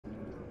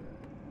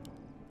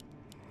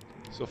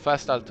So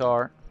fast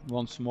altar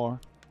once more.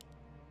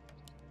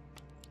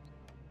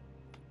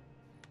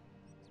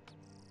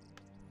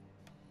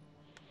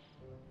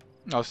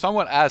 Now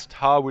someone asked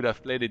how I would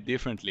have played it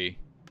differently.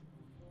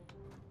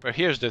 But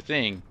here's the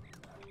thing.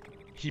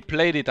 He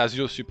played it as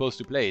you're supposed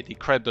to play it. He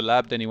crept the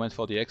lab, then he went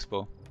for the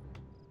expo.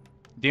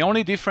 The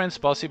only difference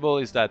possible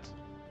is that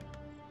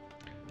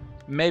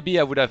maybe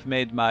I would have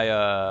made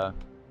my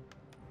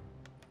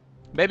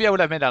maybe I would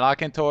have made an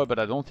Arcane Tower, but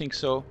I don't think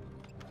so.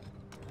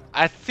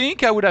 I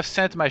think I would have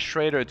sent my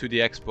Shredder to the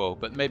expo,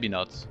 but maybe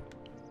not.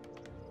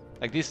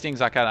 Like, these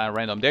things are kind of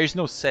random. There is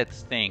no set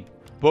thing.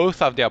 Both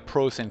have their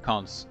pros and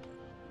cons.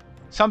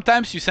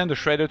 Sometimes you send a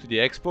Shredder to the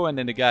expo and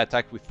then the guy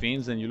attacked with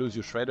Fiends and you lose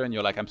your Shredder and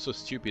you're like, I'm so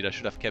stupid, I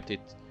should have kept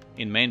it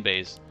in main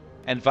base.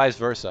 And vice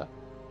versa.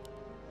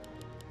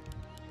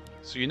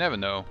 So you never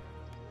know.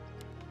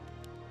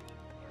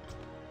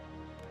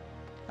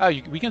 Ah,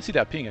 we can see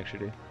that ping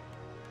actually.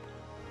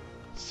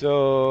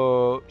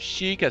 So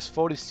Sheik has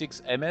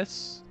 46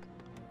 MS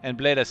and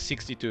Blade has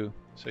 62.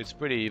 So it's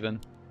pretty even.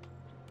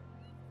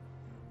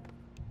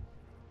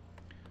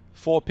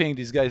 4 ping,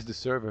 this guy is the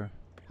server.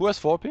 Who has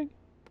 4 ping?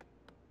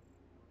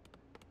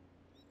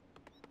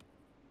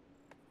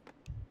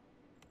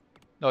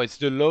 No, it's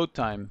the load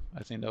time.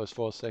 I think that was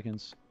 4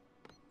 seconds.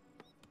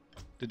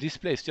 The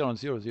display is still on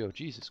 0-0.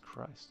 Jesus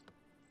Christ.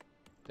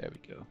 There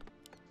we go.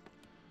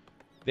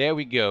 There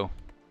we go.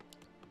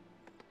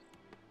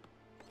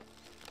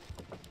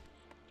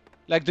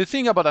 Like, the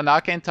thing about an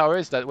Arcane Tower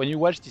is that when you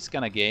watch this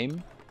kind of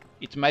game,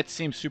 it might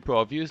seem super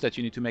obvious that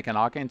you need to make an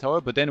Arcane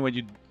Tower, but then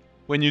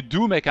when you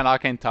do make an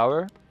Arcane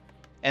Tower,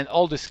 and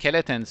all the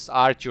skeletons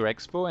are at your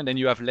expo, and then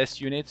you have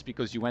less units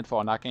because you went for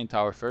an Arcane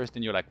Tower first,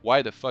 and you're like,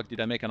 why the fuck did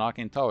I make an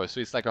Arcane Tower?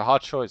 So it's like a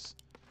hard choice.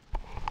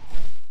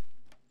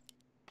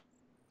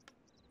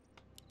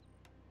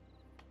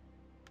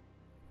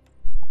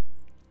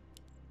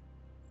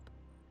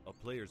 A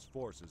player's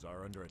forces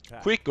are under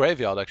attack. Quick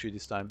graveyard actually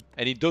this time,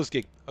 and it does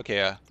get...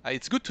 Okay,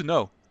 it's good to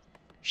know.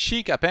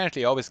 Sheik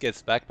apparently always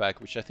gets backpack,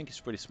 which I think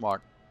is pretty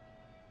smart.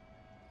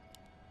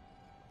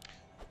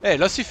 Hey,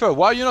 Lucifer,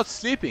 why are you not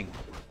sleeping?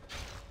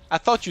 I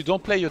thought you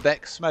don't play your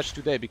dex match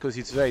today because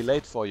it's very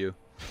late for you.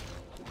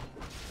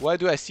 Why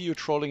do I see you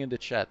trolling in the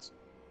chat?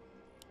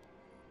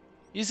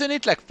 Isn't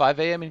it like 5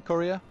 AM in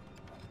Korea?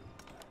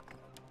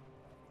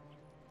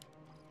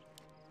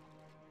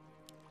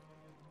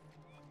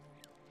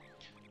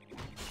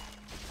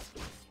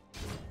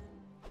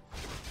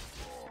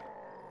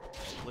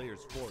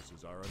 Player's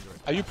forces are under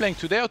attack. Are you playing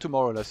today or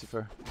tomorrow,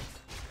 Lucifer?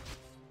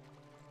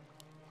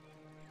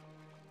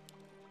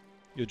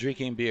 You're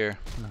drinking beer.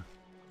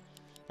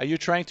 Are you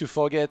trying to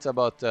forget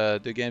about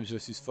the games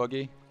versus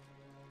Foggy?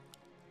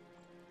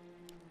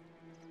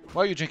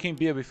 Why are you drinking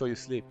beer before you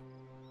sleep?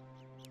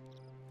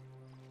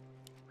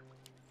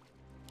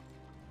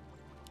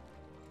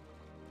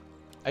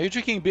 Are you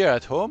drinking beer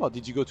at home or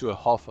did you go to a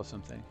Hof or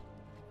something?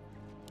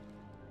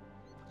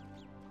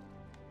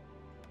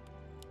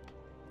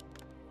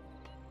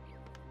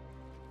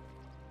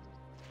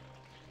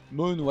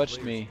 Moon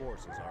watched me.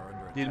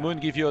 Did Moon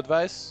give you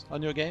advice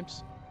on your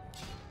games?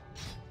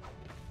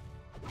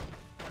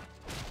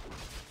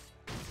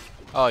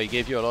 Oh, he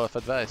gave you a lot of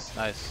advice.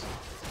 Nice.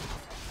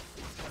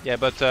 Yeah,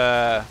 but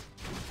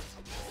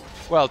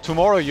well,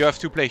 tomorrow you have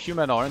to play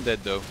human or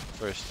undead though,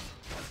 first.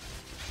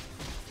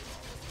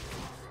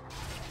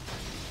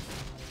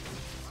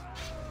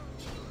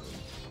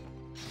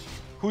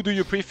 Who do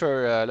you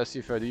prefer,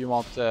 Lucifer? Do you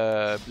want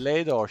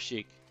Blade or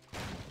Sheik?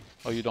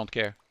 Or you don't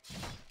care?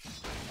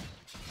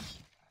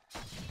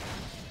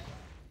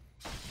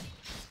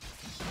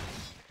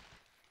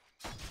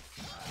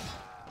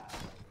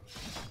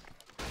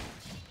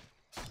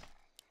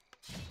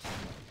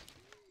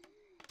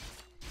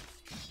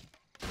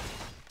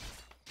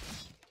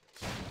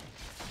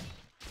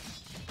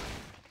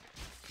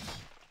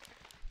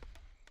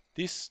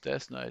 This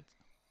Death Knight.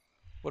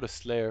 What a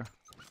slayer.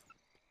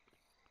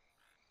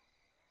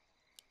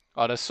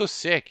 Oh, that's so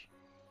sick.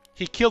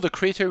 He killed a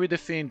creature with the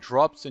Fiend,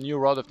 dropped a new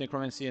Rod of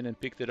Necromancy and then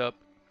picked it up.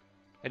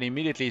 And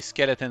immediately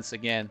skeletons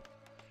again.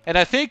 And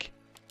I think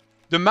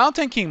the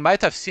Mountain King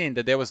might have seen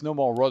that there was no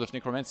more Rod of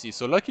Necromancy.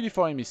 So luckily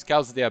for him, he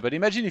scouts there. But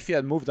imagine if he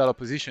had moved out of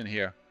position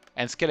here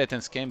and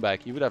skeletons came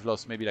back. He would have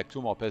lost maybe like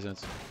 2 more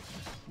peasants.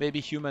 Maybe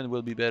human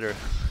will be better.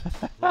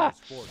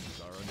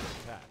 Forces are under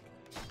attack.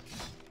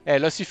 Hey,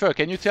 Lucifer,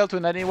 can you tell to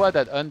Naniwa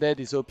that undead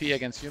is OP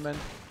against human?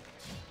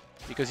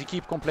 Because he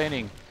keeps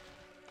complaining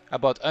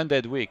about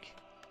undead weak.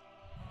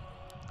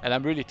 And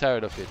I'm really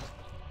tired of it.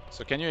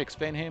 So can you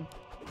explain him?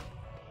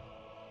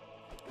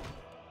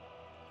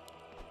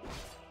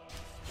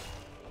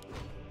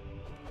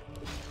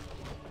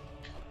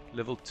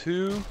 Level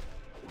 2.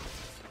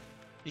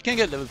 You can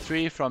get level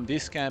 3 from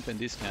this camp and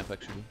this camp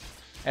actually.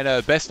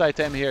 And best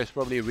item here is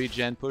probably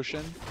regen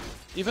potion.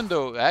 Even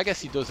though I guess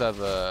he does have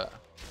a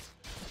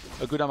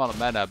good amount of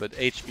mana, but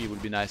HP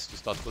would be nice to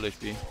start full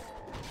HP.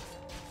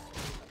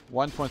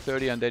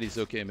 1.30 undead is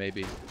okay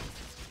maybe.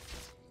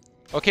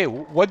 Okay,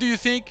 what do you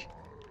think?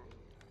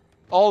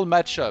 All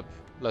matchup,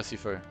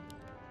 Lucifer.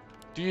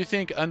 Do you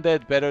think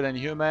undead better than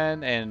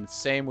human, and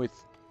same with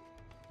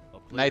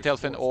Night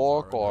Elf and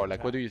Orc, or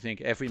like what do you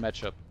think? Every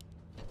matchup.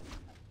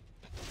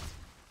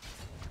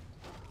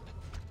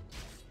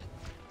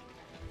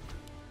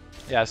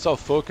 Yeah, I saw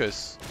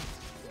Focus.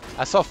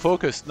 I saw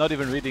Focus not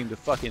even reading the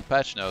fucking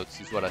patch notes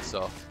is what I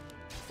saw.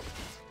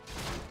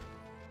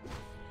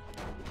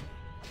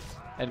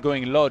 And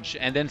going Lodge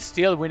and then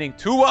still winning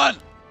 2-1!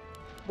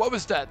 What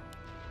was that?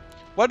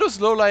 Why does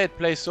Lowlight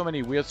play so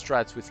many weird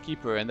strats with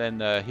Keeper and then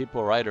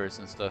Hippo Riders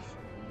and stuff?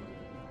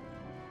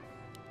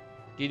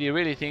 Did he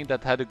really think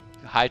that had a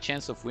high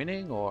chance of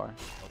winning, or?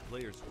 A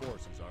player's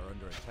forces are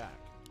under attack.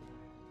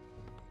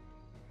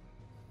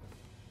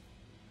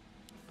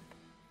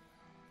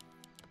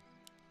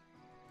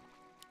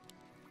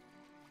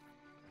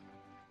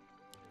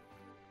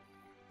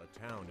 A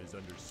town is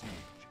under siege.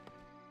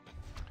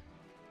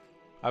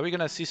 Are we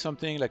gonna see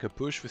something like a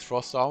push with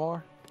Frost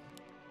Armor?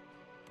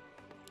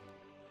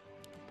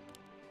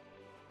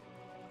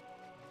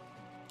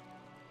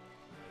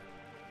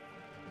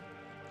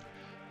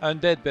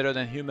 Undead better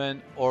than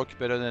human, Orc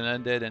better than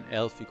undead, and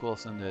Elf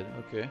equals undead.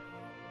 Okay.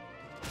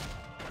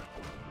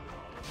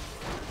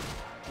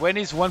 When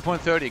is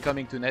 1.30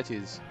 coming to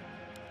NetEase?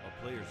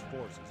 A player's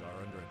forces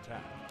are under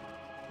attack.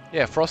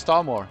 Yeah, Frost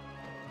Armor.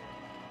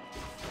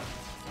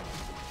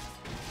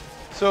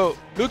 So,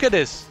 look at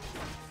this.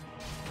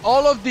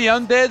 All of the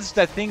undeads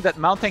that think that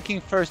Mountain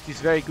King first is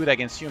very good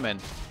against human.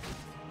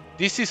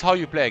 This is how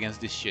you play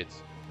against this shit.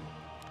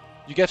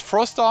 You get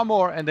Frost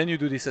Armor and then you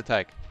do this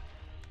attack.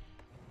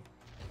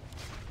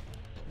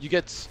 You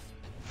get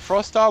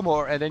Frost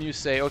Armor and then you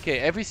say, okay,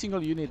 every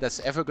single unit that's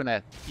ever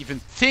gonna even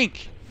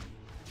think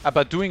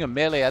about doing a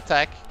melee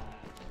attack,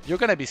 you're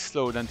gonna be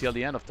slowed until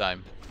the end of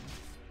time.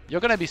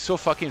 You're gonna be so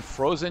fucking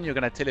frozen, you're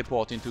gonna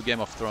teleport into Game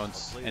of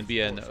Thrones and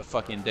be a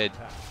fucking dead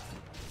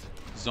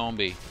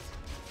zombie.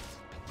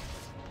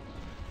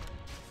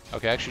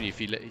 Okay, actually, if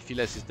he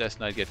lets his Death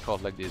Knight get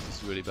caught like this,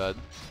 it's really bad.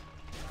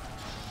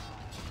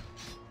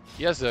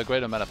 He has a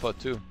greater mana pot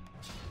too.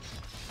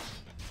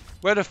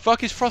 Where the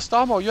fuck is Frost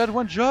Armor? You had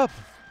one job!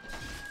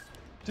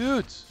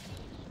 Dude!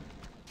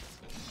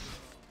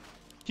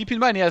 Keep in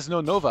mind he has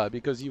no Nova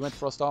because he went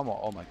Frost Armor.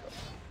 Oh my god.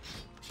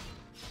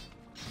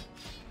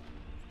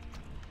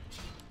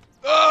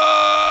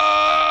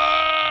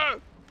 Ah!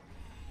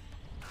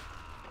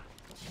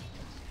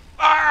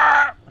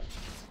 Ah!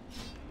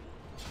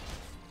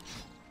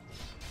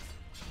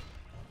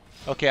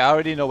 Okay, I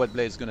already know what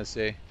Blade's gonna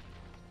say.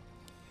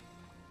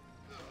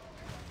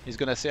 He's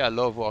gonna say I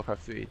love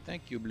Warcraft 3.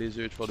 Thank you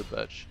Blizzard for the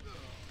patch.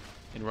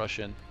 In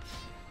Russian.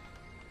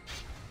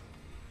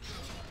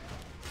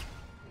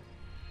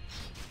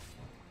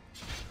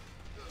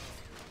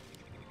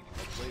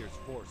 The player's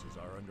forces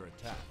are under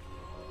attack.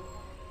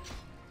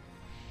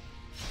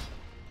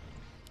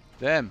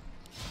 Damn.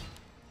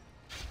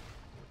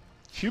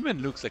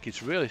 Human looks like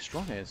it's really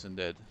strong against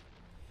undead.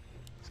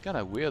 It's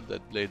kinda weird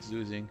that Blade's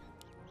losing.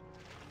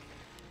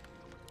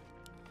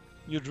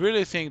 You'd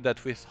really think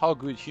that with how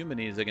good human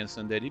is against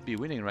undead, he'd be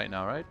winning right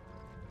now, right?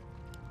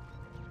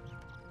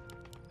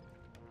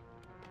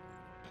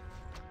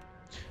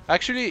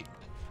 Actually,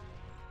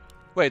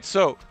 wait,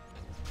 so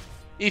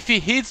if he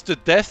hits the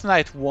Death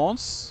Knight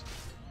once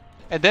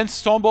and then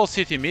Stormballs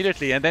hit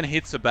immediately and then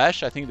hits a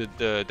bash, I think that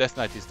the Death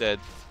Knight is dead.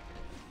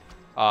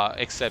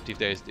 Except if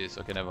there is this.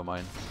 Okay, never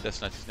mind.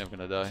 Death Knight is never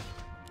gonna die.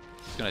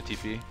 He's gonna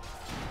TP.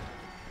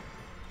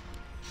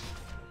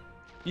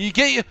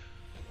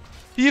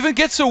 He even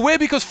gets away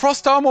because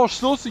Frost Armor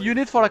slows the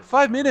unit for like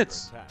 5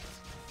 minutes.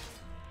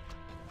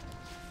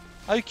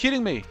 Are you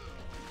kidding me?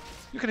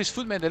 Look at his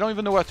footmen, they don't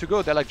even know where to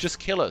go. They're like, just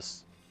kill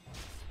us.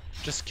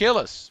 Just kill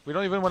us. We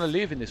don't even want to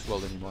live in this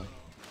world anymore.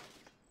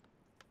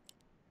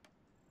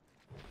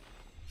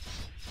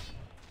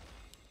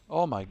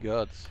 Oh my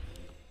god.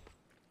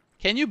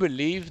 Can you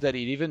believe that it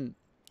even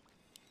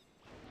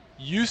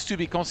used to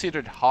be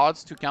considered hard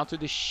to counter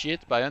this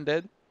shit by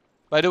undead?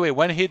 By the way,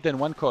 one hit then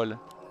one call.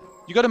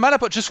 You got a mana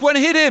pot, just one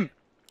hit him!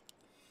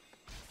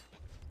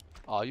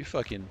 Oh, you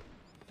fucking...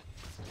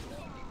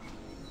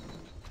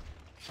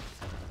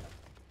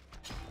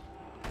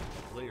 The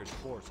player's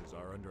forces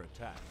are under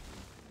attack.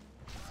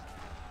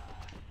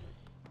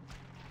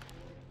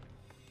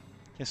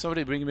 Can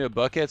somebody bring me a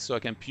bucket so I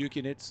can puke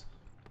in it?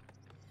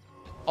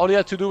 All he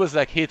had to do was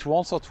like hit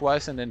once or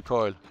twice and then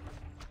coil.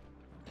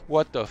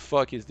 What the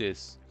fuck is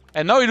this?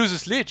 And now he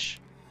loses Lich!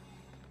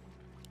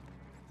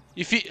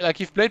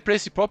 If Blade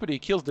plays it properly, he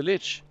kills the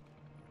Lich.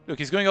 Look,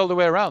 he's going all the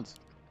way around.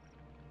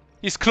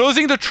 He's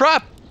closing the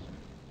trap!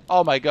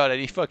 Oh my god, and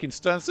he fucking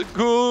stuns the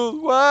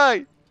ghoul!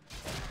 Why?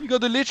 You got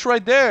the Lich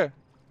right there!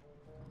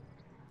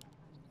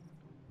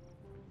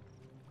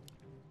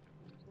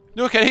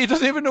 Look, and he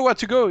doesn't even know where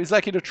to go. He's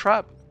like in a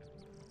trap.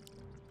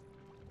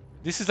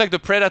 This is like the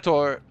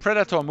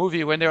Predator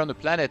movie when they're on the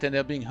planet and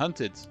they're being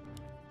hunted.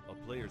 A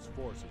player's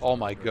forces Oh are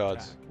my under god.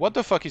 attack. What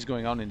the fuck is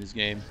going on in this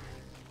game?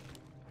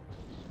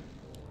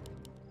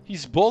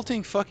 He's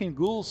bolting fucking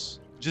ghouls.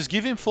 Just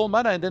give him full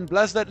mana and then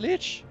blast that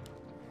Lich.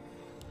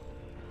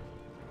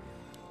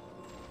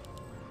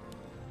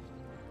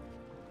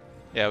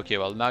 Yeah, okay,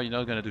 well now you're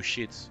not gonna do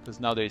shit, because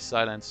now there is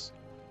silence.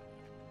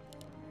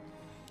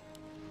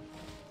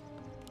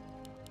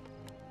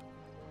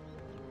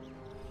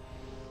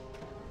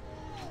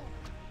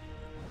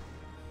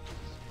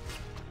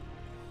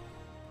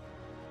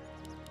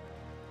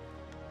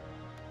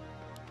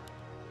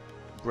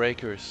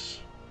 Breakers.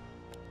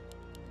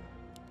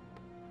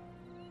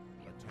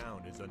 The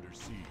town is under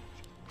siege.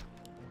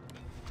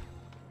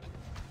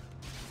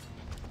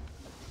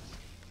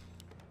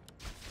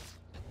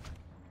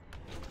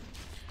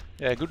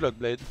 Yeah, good luck,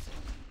 Blade.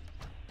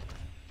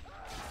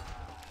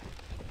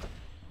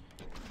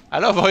 I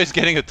love how he's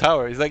getting a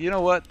tower. He's like, you know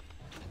what?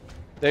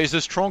 There is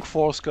a strong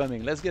force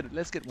coming. Let's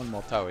get one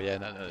more tower. Yeah,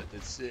 no,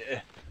 it's.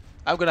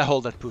 I'm gonna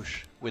hold that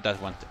push with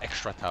that one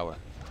extra tower.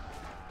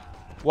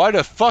 Why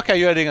the fuck are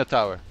you adding a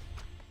tower?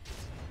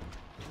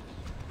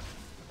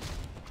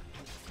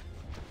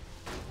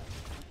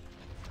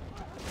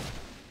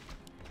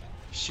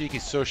 Sheik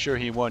is so sure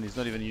he won. He's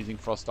not even using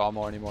frost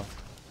armor anymore.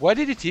 Why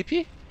did he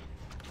TP?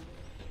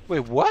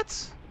 Wait,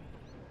 what?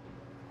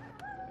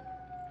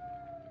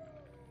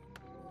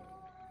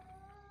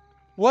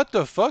 What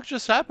the fuck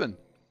just happened?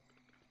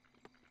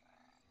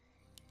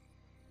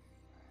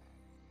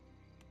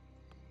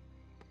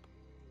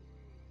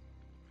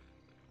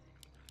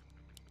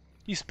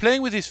 He's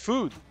playing with his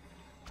food.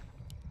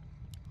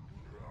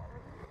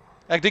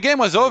 Like, the game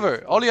was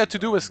over. All he had to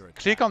do was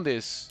click on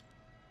this.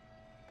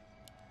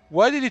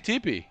 Why did he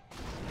TP?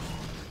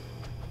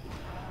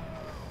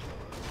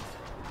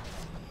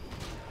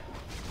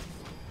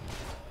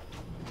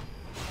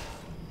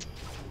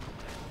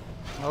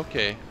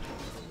 Okay.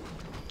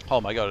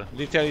 Oh my god,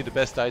 literally the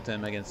best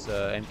item against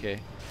MK.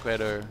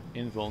 Greater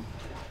Invuln.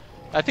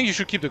 I think you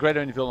should keep the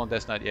Greater Invuln on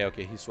Death Knight. Yeah,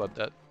 okay, he swapped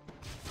that.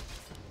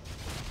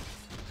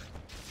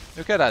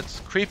 Look at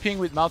that, creeping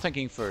with Mountain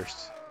King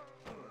first.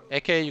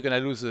 AK, you're gonna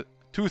lose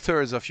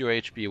 2/3 of your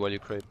HP while you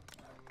creep.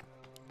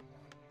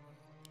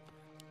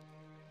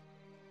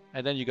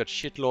 And then you got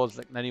shitlords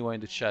like Naniwa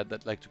in the chat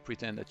that like to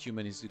pretend that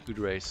human is a good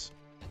race.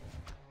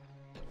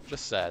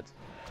 Just sad.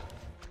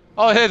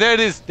 Oh, hey, there it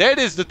is! There it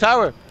is, the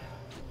tower!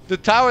 The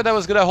tower that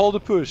was gonna hold the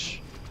push.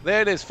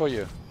 There it is for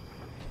you.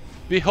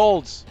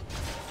 Behold.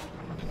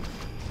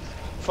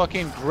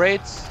 Fucking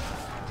great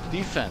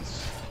defense.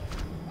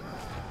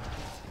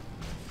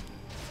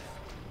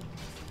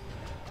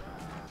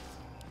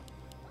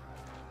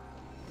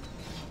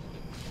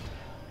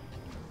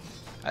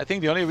 I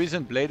think the only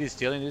reason Blade is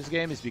still in this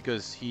game is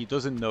because he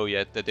doesn't know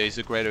yet that there is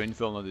a greater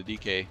influence on the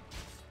DK.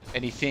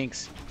 And he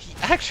thinks he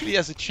actually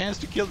has a chance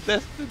to kill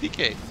the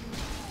DK.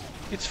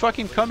 It's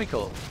fucking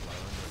comical.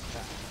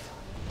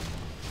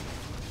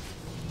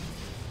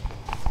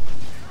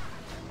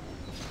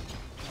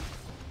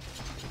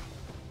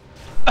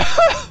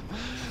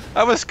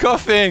 I was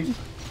coughing!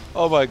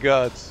 Oh my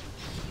god.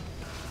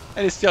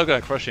 And he's still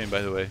gonna crush him,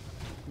 by the way.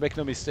 Make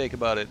no mistake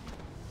about it.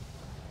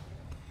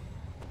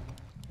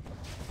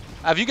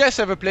 Have you guys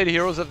ever played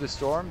Heroes of the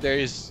Storm? There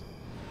is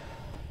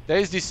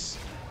this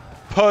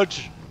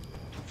pudge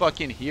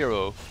fucking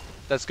hero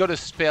that's got a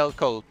spell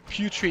called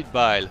Putrid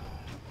Bile,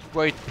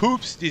 where it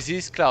poops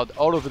disease cloud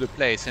all over the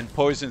place and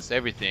poisons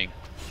everything.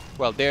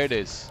 Well, there it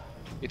is.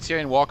 It's here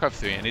in Warcraft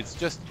 3, and it's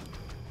just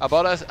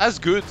about as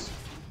good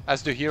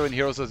as the hero in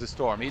Heroes of the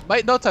Storm. It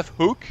might not have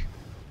hook,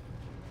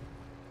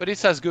 but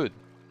it's as good.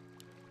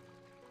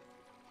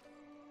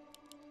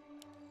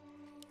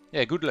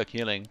 Yeah, good luck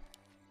healing.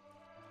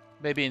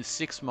 Maybe in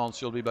 6 months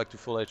you'll be back to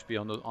full HP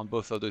on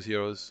both of those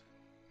heroes.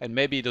 And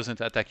maybe he doesn't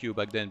attack you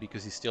back then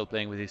because he's still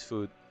playing with his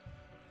food.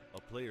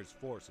 A player's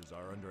forces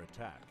are under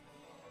attack.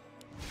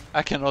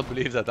 I cannot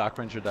believe that Dark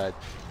Ranger died.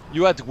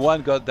 You had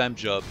one goddamn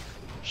job,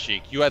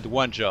 Sheik. You had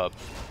one job.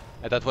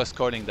 And that was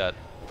calling that.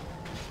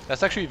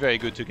 That's actually very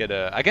good to get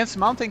a... Against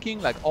Mountain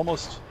King, like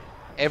almost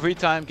every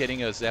time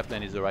getting a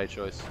Zeppelin is the right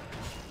choice.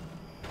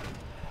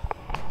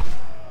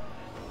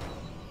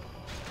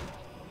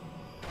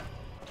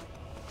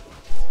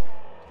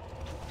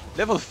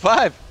 Level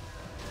 5!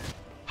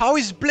 How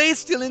is Blade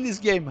still in this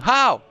game?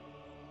 How?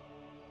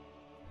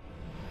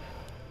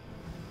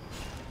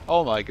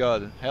 Oh my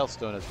god,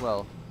 Hailstone as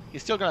well.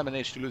 He's still gonna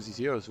manage to lose his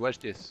heroes, watch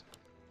this.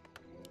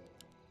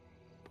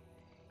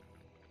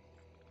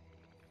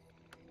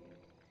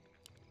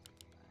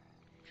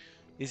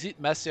 Is it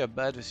Master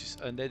Bad versus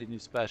Undead in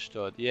his patch,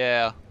 Todd?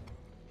 Yeah.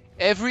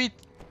 Every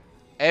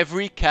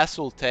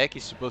castle tech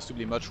is supposed to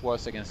be much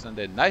worse against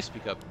Undead. Nice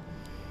pickup.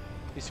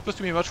 It's supposed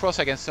to be much worse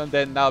against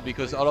Undead now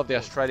because all of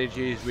their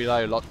strategies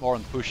rely a lot more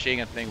on pushing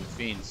and playing with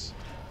fiends.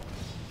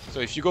 So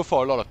if you go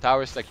for a lot of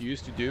towers like you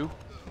used to do,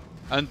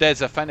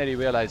 Undeads have finally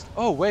realized,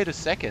 oh wait a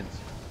second,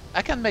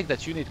 I can make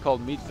that unit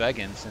called Meat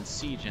Vagans and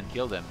siege and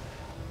kill them.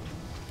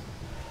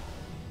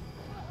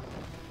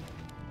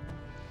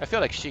 I feel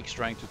like Sheik's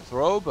trying to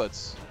throw, but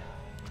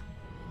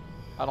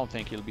I don't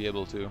think he'll be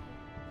able to.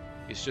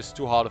 It's just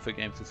too hard of a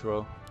game to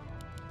throw.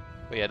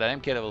 But yeah,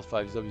 that MK level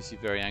 5 is obviously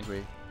very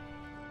angry.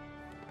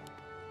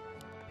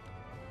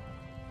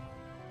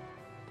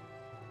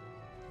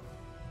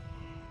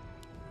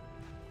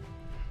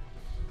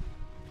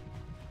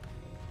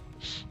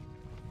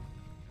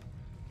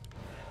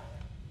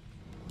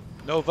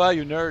 Nova,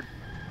 you nerd.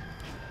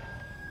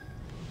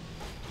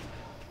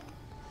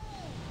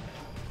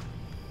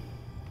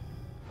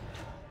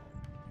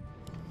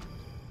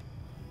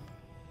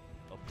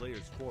 A player's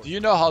force. Do you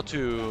know how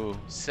to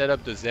set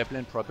up the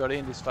Zeppelin properly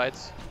in these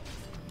fights?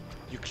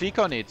 You click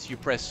on it, you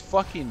press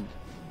fucking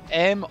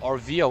M or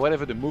V or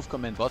whatever the move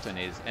command button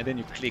is, and then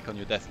you click on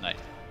your Death Knight.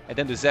 And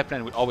then the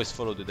Zeppelin will always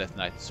follow the Death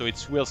Knight, so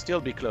it will still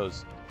be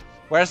close.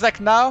 Whereas like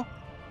now,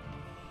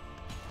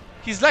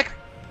 he's like,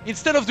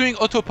 instead of doing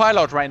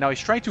autopilot right now, he's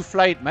trying to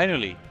fly it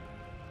manually.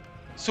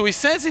 So he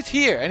sends it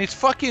here, and it's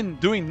fucking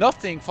doing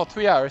nothing for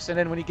 3 hours, and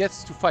then when he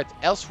gets to fight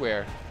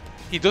elsewhere,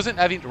 he doesn't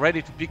have it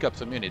ready to pick up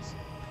some units.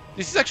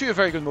 This is actually a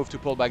very good move to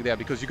pull back there,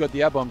 because you got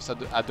the A-bombs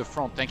at the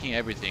front tanking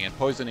everything and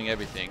poisoning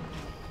everything.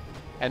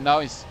 And now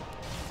he's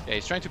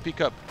trying to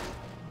pick up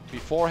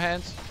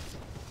beforehand.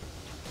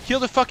 Kill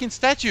the fucking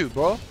statue,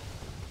 bro!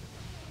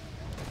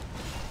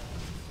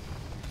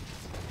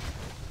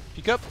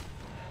 Pick up.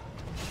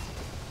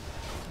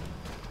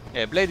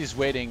 Yeah, Blade is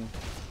waiting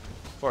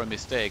for a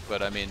mistake,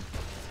 but I mean,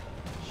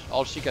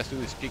 all Sheik has to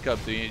do is pick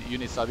up the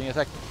units are being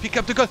attacked. Pick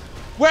up the gun!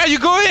 Where are you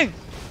going?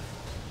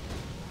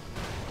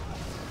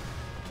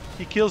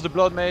 He kills the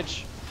Blood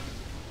Mage.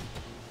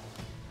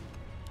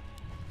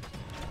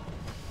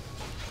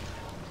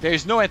 There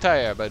is no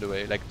anti-air, by the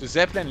way. Like, the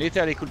Zeppelin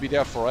literally could be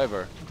there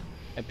forever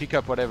and pick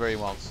up whatever he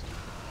wants.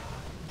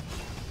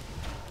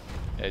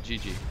 Yeah,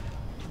 GG.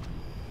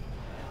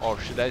 Or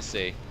should I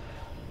say,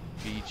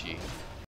 BG.